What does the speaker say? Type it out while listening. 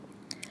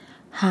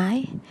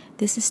Hi,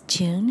 this is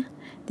June.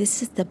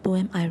 This is the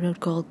poem I wrote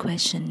called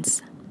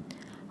Questions.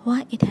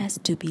 Why it has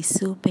to be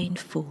so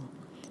painful?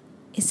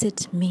 Is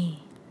it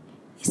me?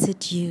 Is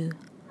it you?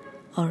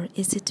 Or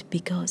is it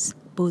because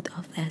both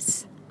of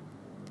us?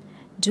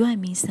 Do I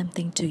mean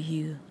something to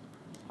you?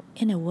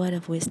 In a word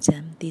of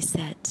wisdom, they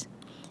said,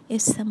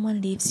 if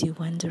someone leaves you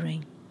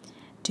wondering,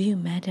 do you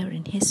matter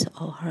in his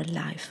or her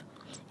life?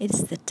 It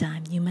is the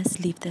time you must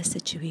leave the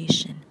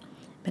situation,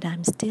 but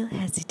I'm still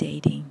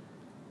hesitating.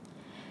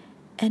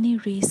 Any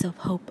rays of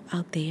hope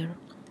out there,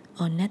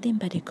 or nothing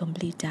but a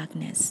complete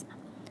darkness?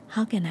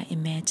 How can I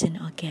imagine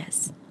or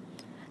guess?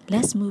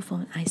 Let's move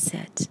on, I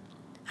said.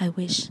 I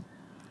wish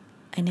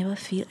I never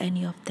feel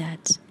any of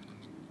that,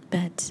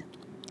 but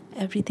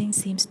everything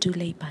seems too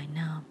late by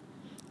now.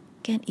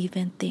 Can't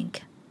even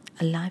think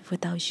a life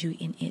without you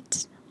in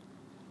it.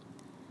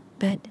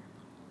 But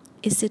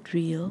is it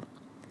real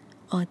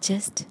or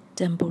just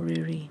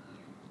temporary?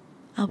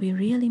 Are we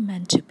really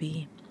meant to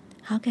be?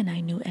 How can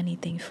I know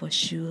anything for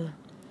sure?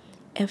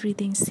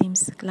 Everything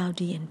seems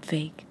cloudy and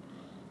vague,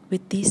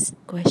 with these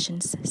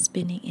questions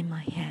spinning in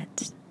my head.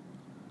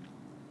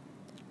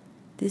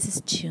 This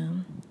is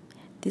June.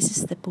 This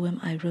is the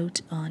poem I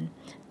wrote on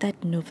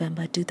that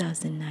November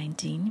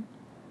 2019,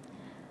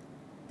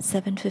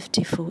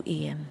 7:54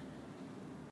 a.m.